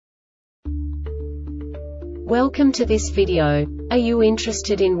Welcome to this video. Are you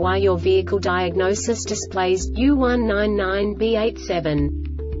interested in why your vehicle diagnosis displays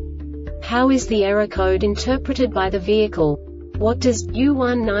U199B-87? How is the error code interpreted by the vehicle? What does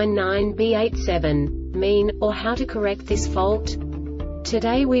U199B-87 mean, or how to correct this fault?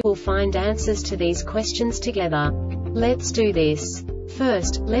 Today we will find answers to these questions together. Let's do this.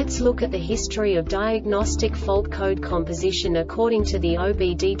 First, let's look at the history of diagnostic fault code composition according to the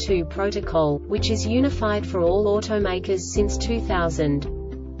OBD2 protocol, which is unified for all automakers since 2000.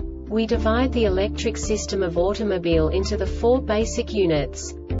 We divide the electric system of automobile into the four basic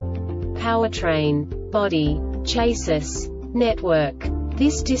units: powertrain, body, chassis, network.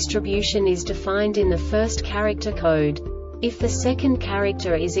 This distribution is defined in the first character code. If the second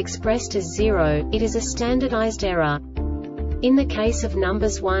character is expressed as 0, it is a standardized error. In the case of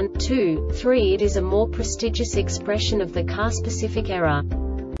numbers 1, 2, 3, it is a more prestigious expression of the car-specific error.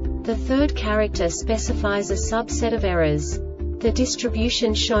 The third character specifies a subset of errors. The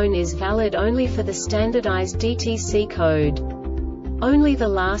distribution shown is valid only for the standardized DTC code. Only the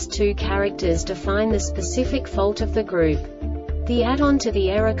last two characters define the specific fault of the group. The add-on to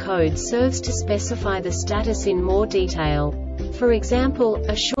the error code serves to specify the status in more detail. For example,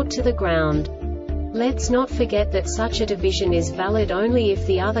 a short to the ground. Let's not forget that such a division is valid only if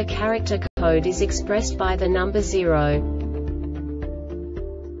the other character code is expressed by the number 0.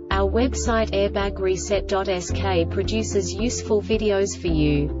 Our website airbagreset.sk produces useful videos for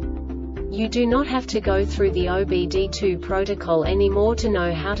you. You do not have to go through the OBD2 protocol anymore to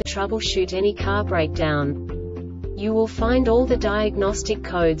know how to troubleshoot any car breakdown. You will find all the diagnostic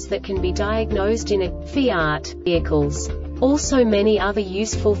codes that can be diagnosed in a Fiat vehicles. Also many other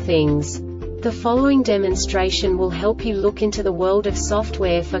useful things. The following demonstration will help you look into the world of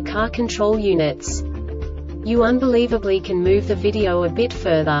software for car control units. You unbelievably can move the video a bit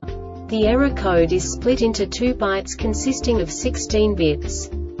further. The error code is split into 2 bytes consisting of 16 bits.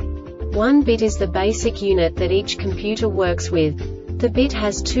 1 bit is the basic unit that each computer works with. The bit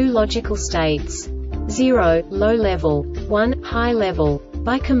has 2 logical states: 0, low level, 1, high level.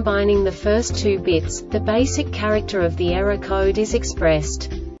 By combining the first 2 bits, the basic character of the error code is expressed.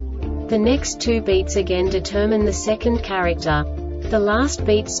 The next 2 beats again determine the second character. The last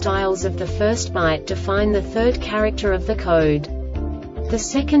beat styles of the first byte define the third character of the code. The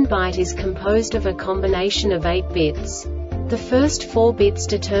second byte is composed of a combination of 8 bits. The first 4 bits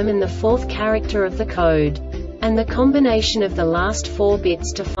determine the fourth character of the code. And the combination of the last 4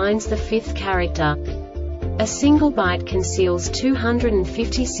 bits defines the fifth character. A single byte conceals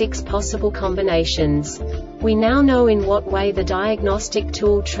 256 possible combinations. We now know in what way the diagnostic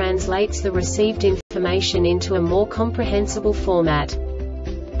tool translates the received information into a more comprehensible format.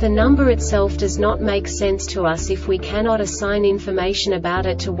 The number itself does not make sense to us if we cannot assign information about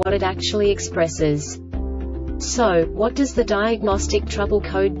it to what it actually expresses. So, what does the Diagnostic Trouble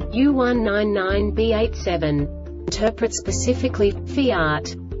Code U199B-87 interpret specifically for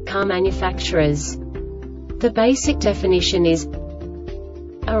Fiat car manufacturers? The basic definition is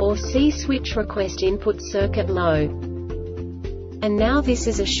A or C switch request input circuit low. And now this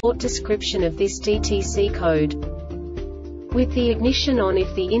is a short description of this DTC code. With the ignition on,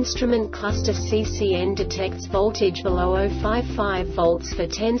 if the instrument cluster CCN detects voltage below 0.55 volts for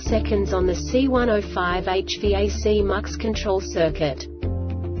 10 seconds on the C105 HVAC MUX Control circuit.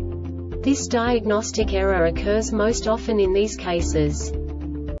 This diagnostic error occurs most often in these cases: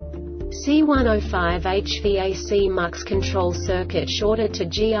 C105 HVAC MUX Control circuit shorted to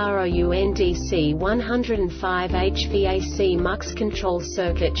s.r.o.the, C105 HVAC MUX Control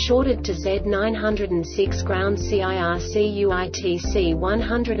circuit shorted to Z906 ground, CIRC-UIT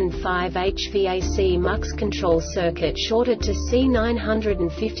C105 HVAC MUX Control circuit shorted to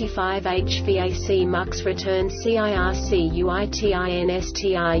C955 HVAC MUX return,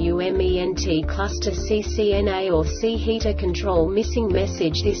 CIRC-UIT-INSTRUMENT cluster CCNA or C heater control missing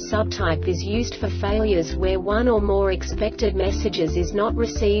message. This subtype is used for failures where one or more expected messages is not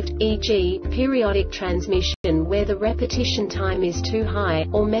received, e.g., periodic transmission where the repetition time is too high,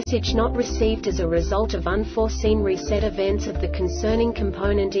 or message not received as a result of unforeseen reset events of the concerning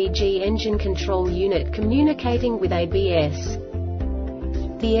component, e.g. engine control unit communicating with ABS.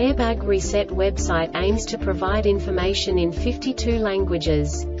 The Airbag Reset website aims to provide information in 52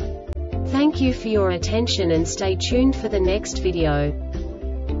 languages. Thank you for your attention and stay tuned for the next video.